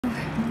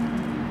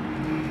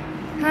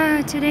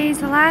Today's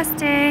the last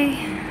day.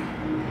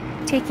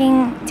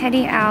 Taking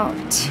Teddy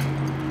out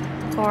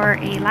for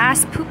a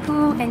last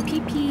poo-poo and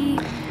pee-pee.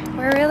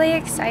 We're really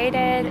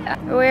excited.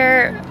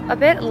 We're a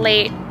bit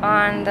late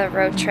on the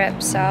road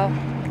trip, so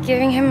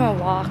giving him a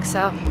walk,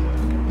 so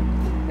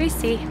we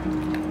see.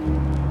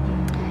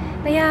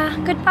 But yeah,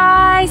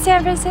 goodbye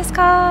San Francisco.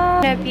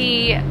 Gonna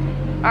be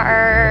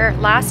our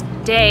last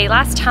day,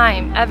 last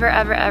time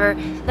ever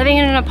living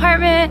in an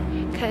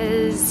apartment,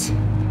 because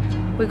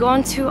we're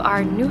going to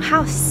our new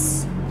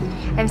house.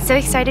 I'm so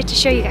excited to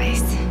show you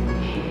guys.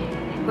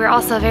 We're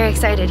also very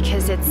excited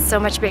because it's so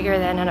much bigger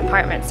than an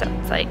apartment, so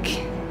it's like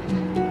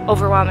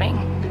overwhelming.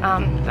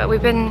 But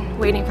we've been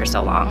waiting for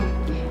so long,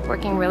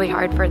 working really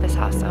hard for this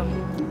house, so.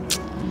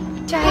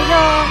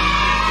 Jayo,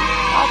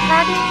 all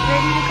packed,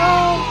 ready to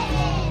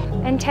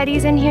go. And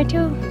Teddy's in here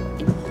too,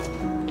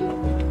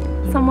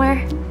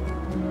 somewhere.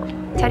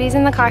 Teddy's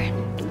in the car.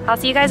 I'll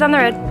see you guys on the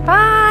road.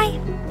 Bye.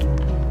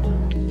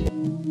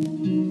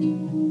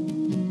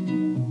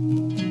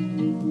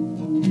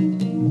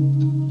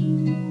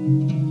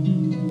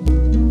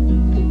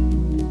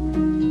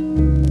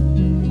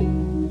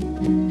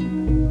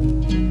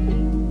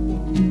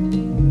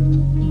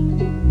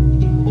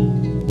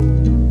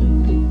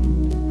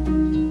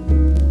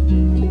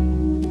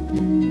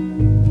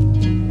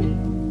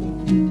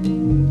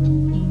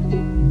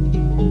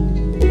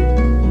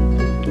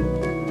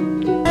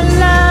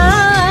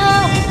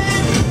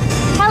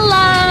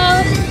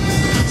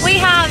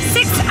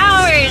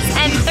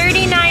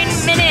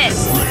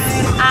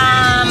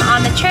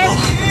 Trip,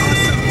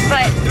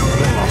 but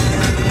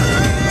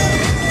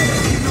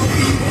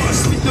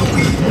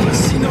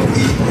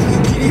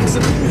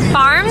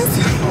farms?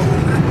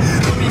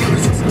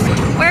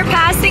 We're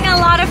passing a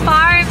lot of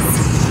farms,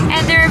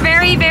 and there are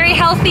very, very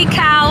healthy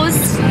cows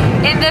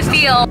in the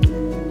field.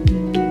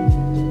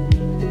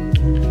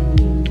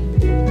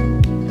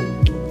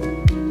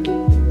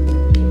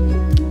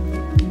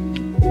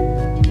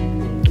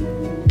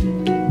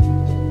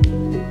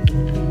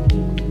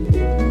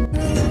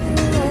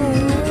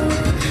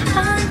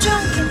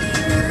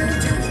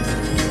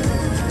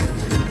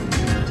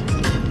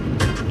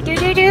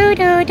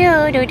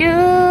 Do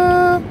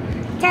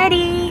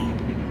Teddy.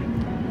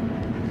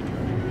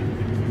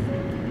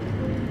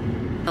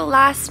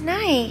 Last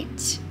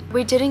night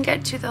we didn't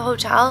get to the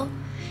hotel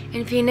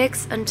in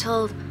Phoenix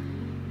until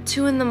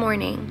 2 in the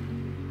morning.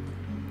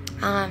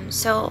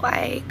 So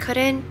I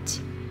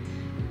couldn't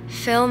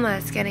film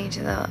us getting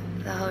to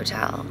the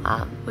hotel.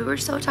 We were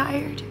so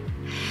tired.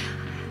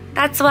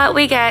 That's what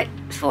we get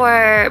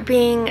for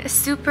being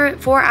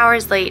 4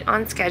 hours late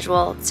on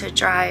schedule to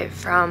drive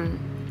from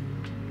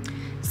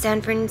San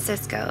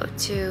Francisco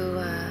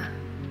to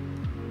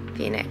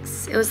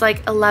Phoenix. It was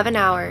like 11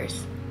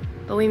 hours,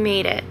 but we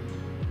made it.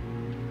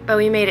 But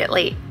we made it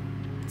late.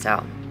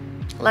 So,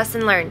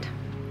 lesson learned.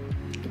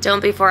 Don't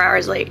be 4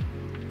 hours late.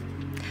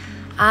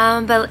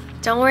 But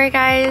don't worry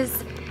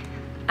guys,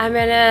 I'm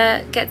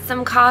gonna get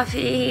some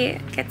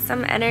coffee, get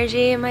some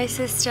energy in my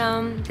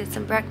system, get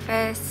some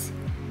breakfast,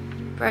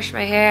 brush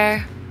my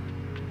hair,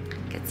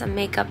 get some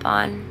makeup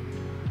on,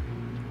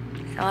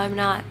 so I'm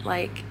not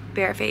like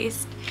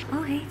barefaced.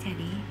 Oh, hey,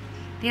 Teddy.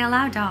 They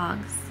allow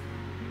dogs.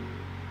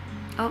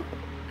 Oh,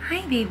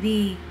 hi,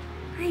 baby.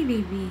 Hi,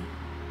 baby.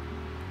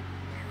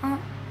 Oh,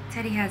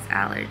 Teddy has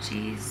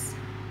allergies.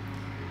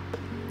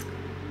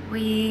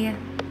 We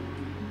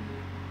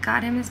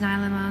got him his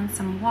Nylamone,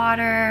 some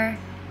water.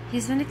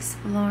 He's been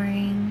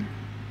exploring.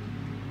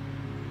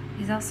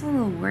 He's also a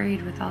little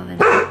worried with all the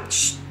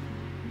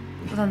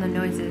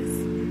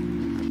noises.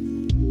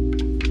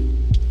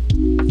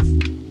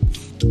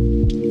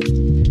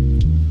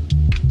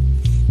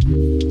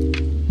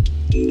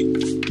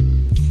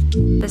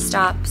 The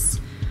stops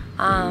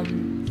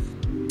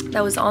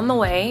that was on the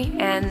way,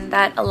 and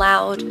that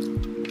allowed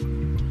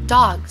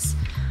dogs.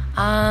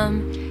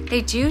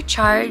 They do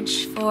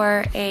charge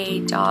for a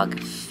dog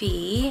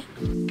fee.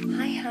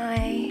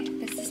 Hi,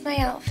 this is my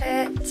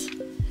outfit.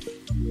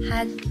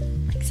 Had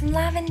like some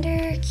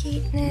lavender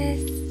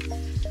cuteness,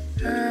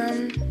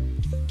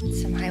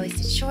 some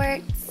high-waisted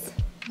shorts.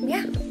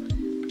 Yeah.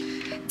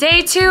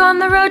 Day 2 on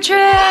the road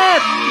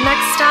trip.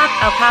 Next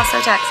stop, El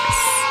Paso, Texas.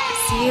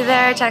 See you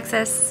there,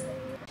 Texas.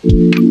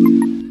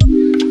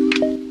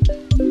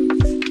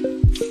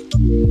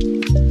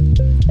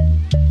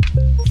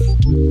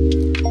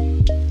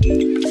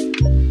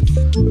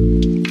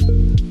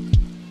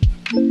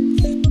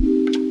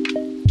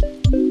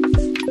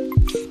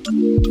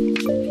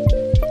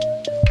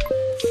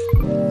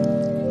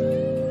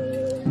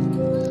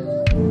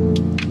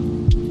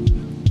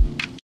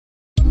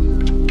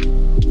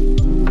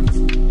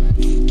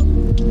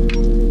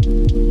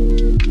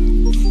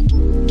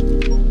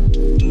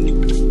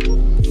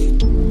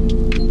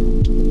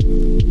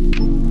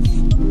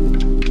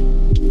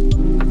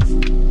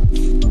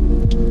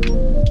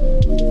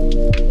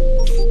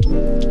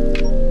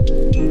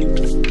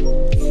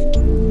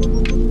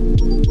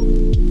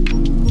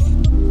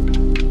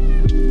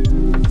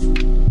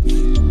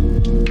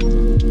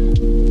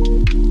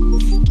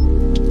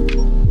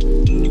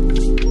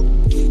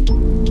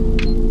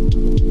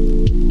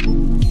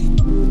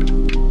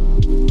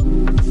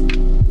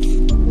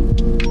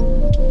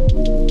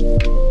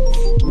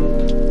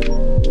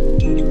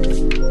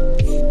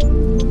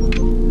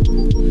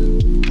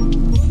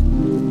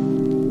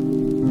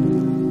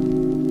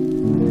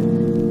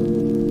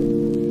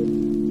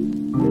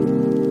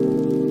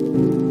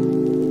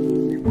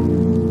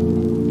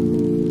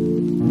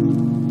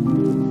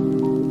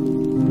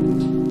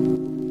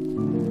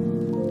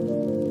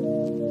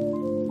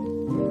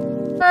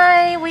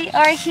 We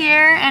are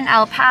here in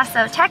El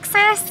Paso,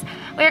 Texas.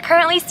 We are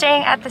currently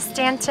staying at the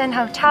Stanton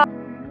Hotel,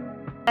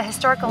 a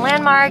historical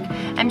landmark.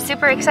 I'm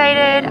super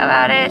excited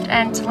about it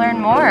and to learn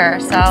more.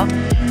 So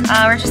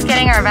we're just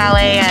getting our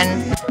valet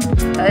and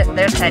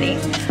there's Teddy.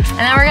 And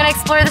then we're gonna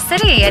explore the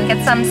city and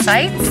get some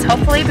sights,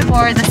 hopefully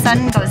before the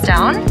sun goes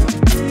down.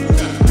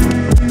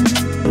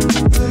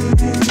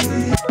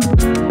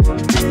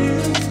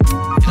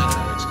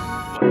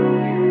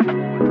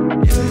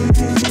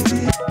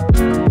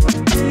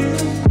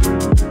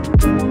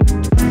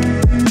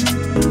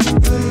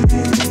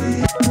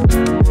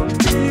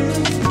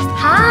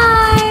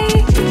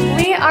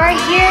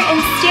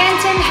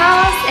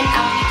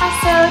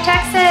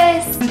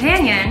 Texas.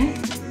 Companion,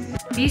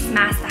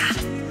 Beastmaster.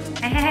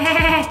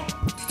 Hey.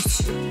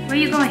 Where are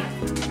you going?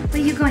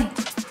 Where are you going?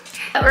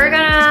 We're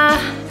gonna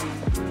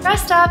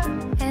rest up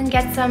and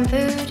get some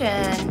food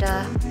and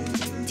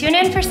tune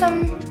in for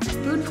some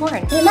food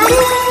porn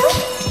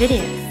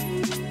videos.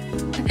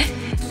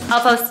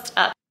 I'll post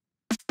up.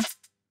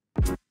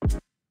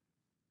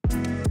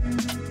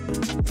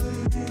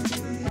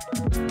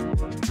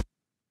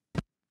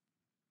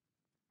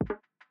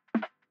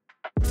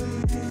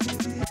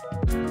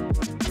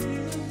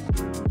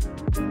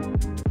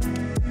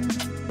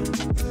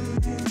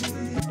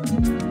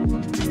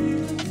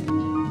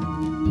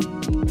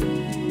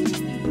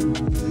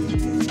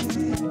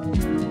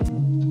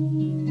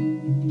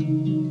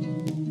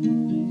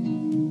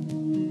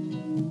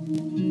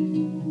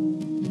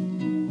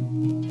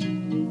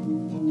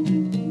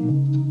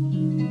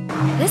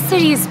 This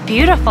city is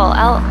beautiful.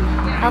 El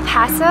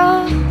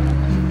Paso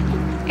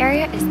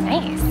area is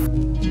nice.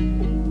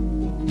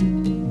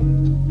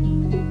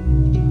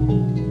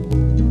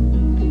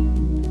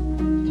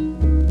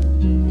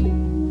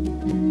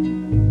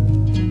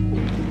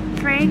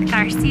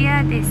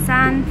 Garcia de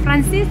San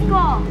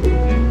Francisco.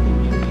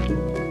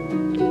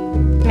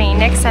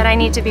 Nick said I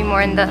need to be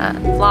more in the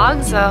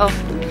vlog, so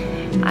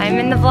I'm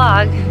in the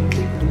vlog.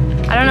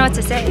 I don't know what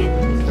to say.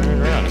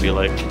 Turn around and be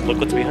like, look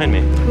what's behind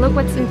me. Look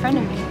what's in front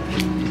of me.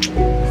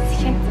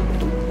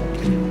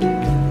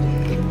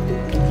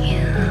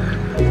 Yeah.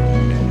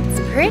 It's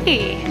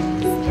pretty.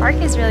 This park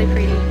is really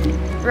pretty.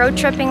 Road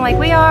tripping like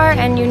we are,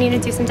 and you need to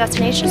do some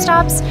destination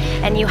stops,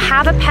 and you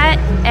have a pet,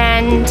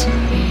 and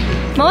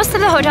most of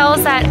the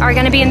hotels that are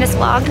going to be in this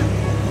vlog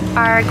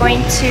are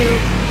going to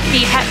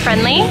be pet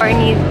friendly or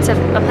need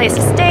a place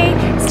to stay.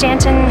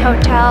 Stanton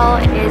Hotel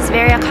is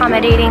very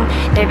accommodating.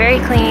 They're very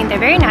clean. They're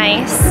very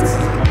nice.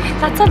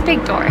 That's a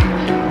big door.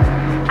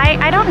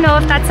 I don't know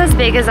if that's as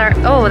big as our,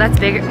 oh, that's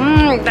bigger.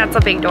 That's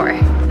a big door.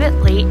 A bit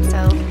late,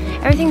 so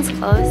everything's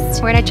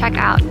closed. We're gonna check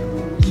out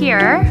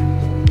here.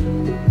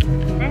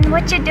 And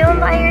what you doing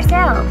by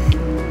yourself?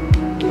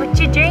 What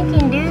you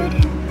drinking,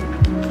 dude?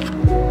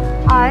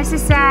 Oh, this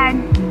is sad.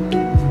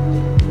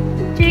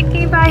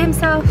 Drinking by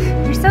himself.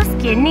 You're so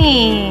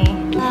skinny.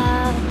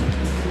 At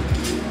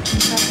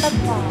the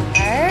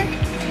bar.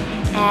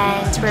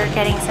 And we're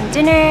getting some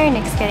dinner.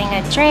 Nick's getting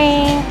a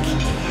drink.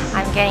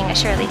 I'm getting a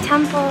Shirley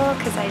Temple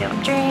because I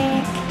don't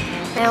drink.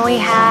 Then we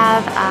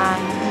have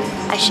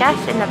a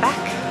chef in the back.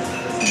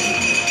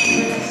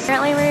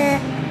 Currently we're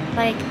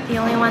like the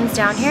only ones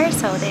down here,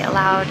 so they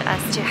allowed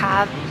us to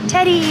have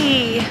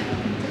Teddy.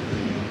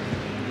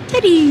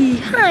 Teddy,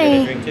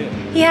 hi.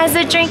 He has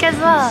a drink as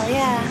well,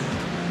 yeah.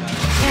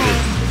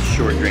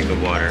 Short drink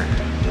of water.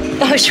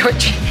 Oh, short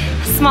drink.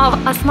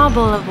 A small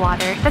bowl of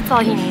water. That's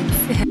all he needs.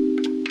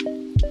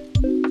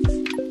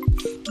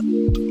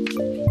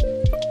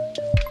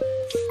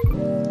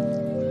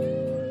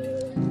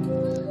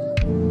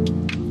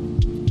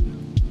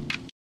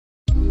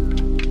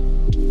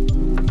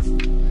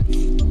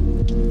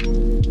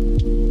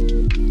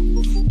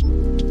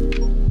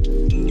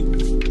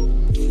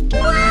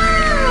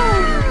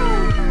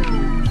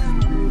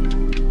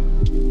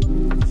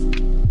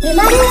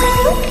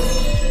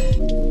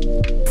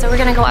 So we're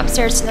gonna go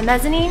upstairs to the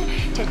mezzanine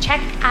to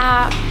check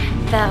out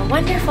the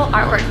wonderful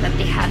artwork that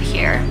they have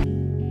here.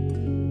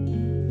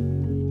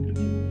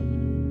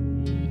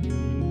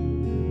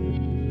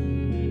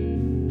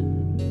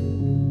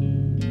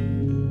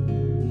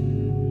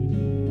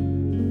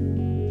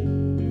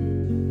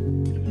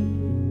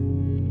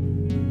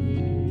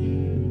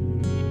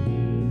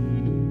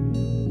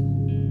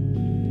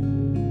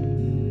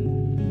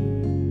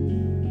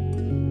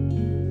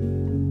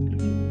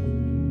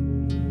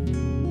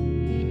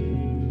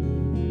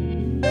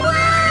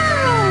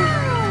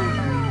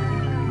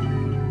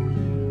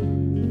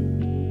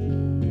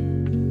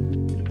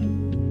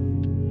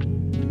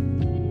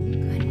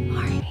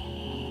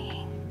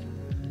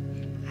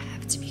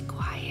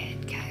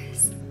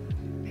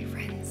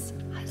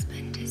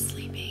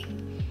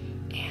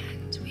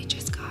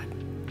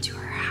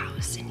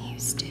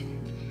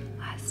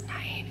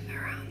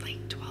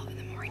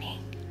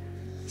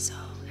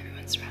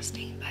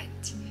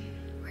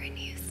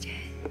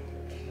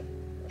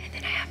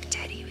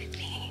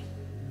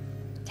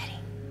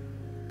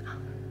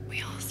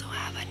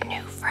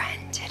 New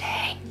friend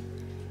today.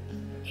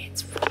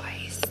 It's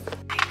Royce.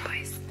 Hi,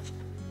 Royce.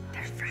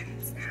 They're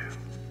friends now.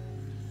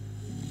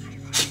 Hi,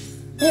 Royce.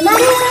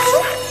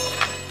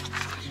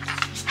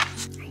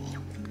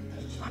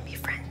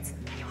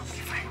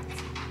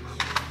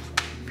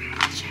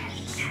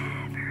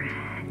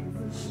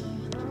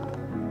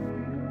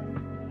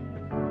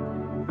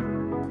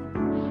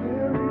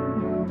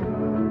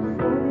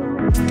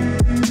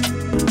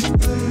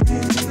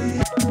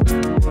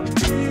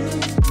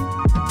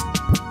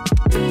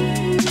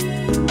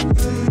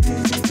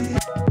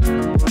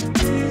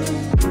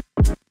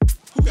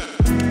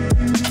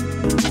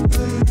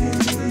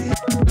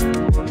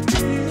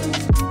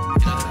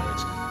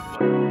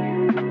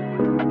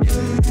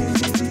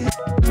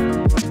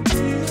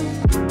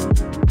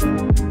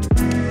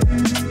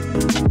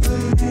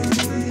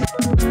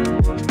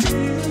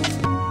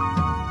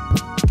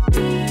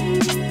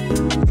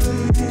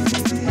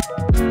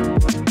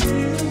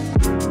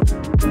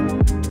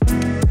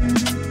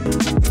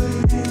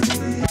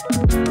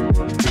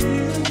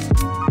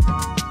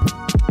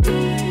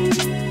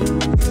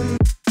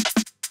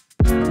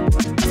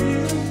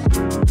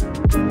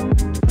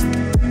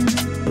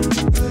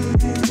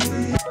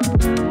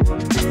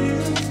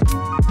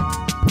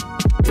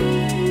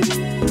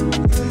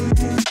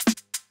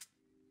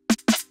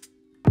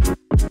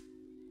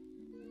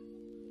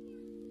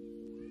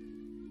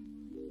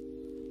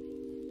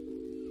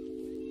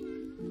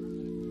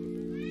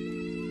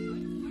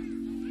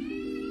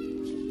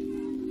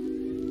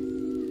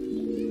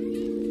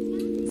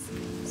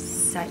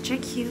 Such a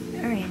cute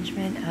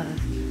arrangement of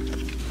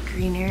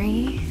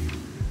greenery,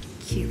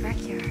 cute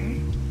backyard,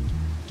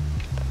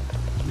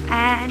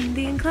 and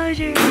the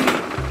enclosure,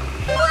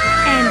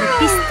 and the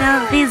piste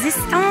de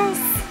resistance,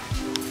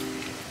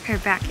 her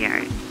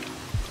backyard.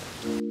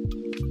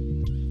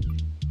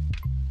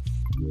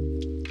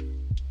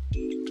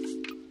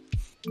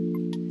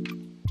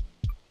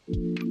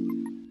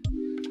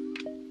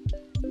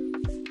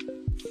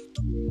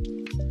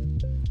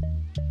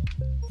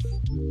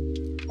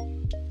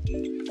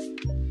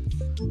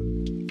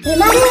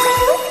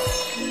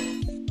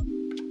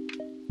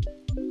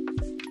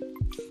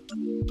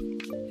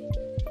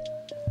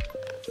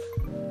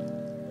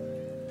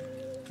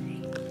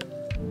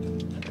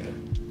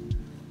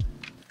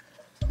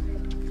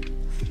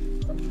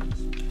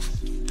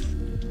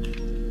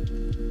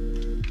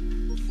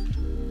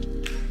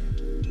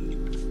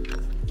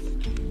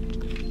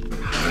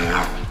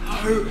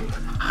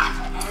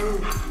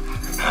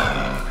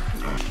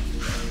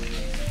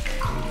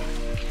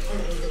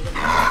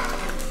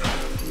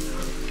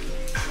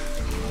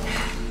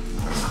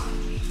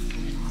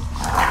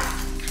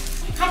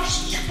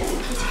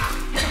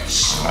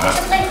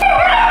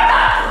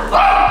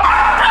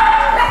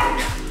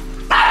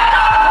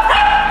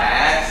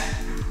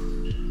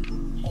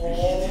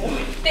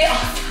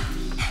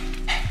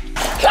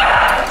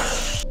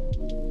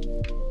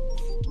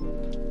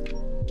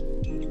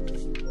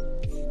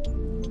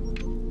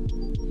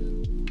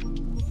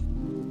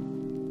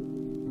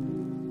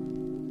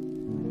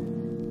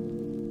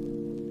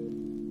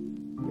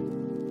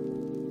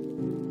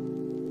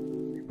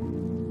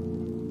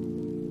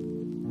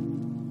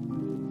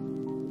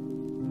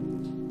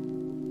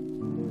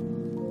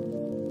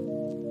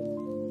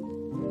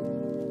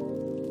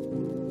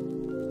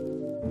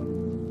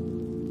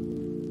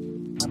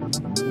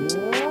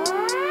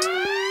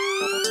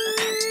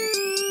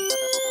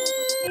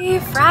 Happy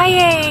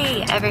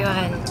Friday,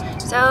 everyone!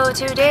 So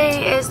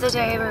today is the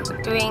day we're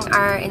doing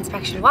our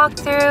inspection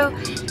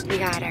walkthrough. We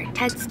got our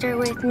Tedster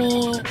with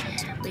me,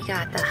 we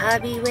got the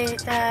hubby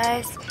with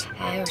us,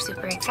 and we're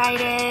super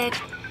excited.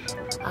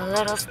 A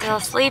little still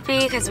sleepy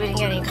because we didn't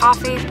get any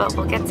coffee, but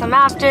we'll get some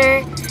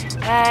after.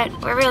 But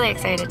we're really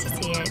excited to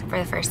see it for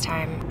the first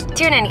time.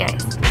 Tune in,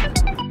 guys.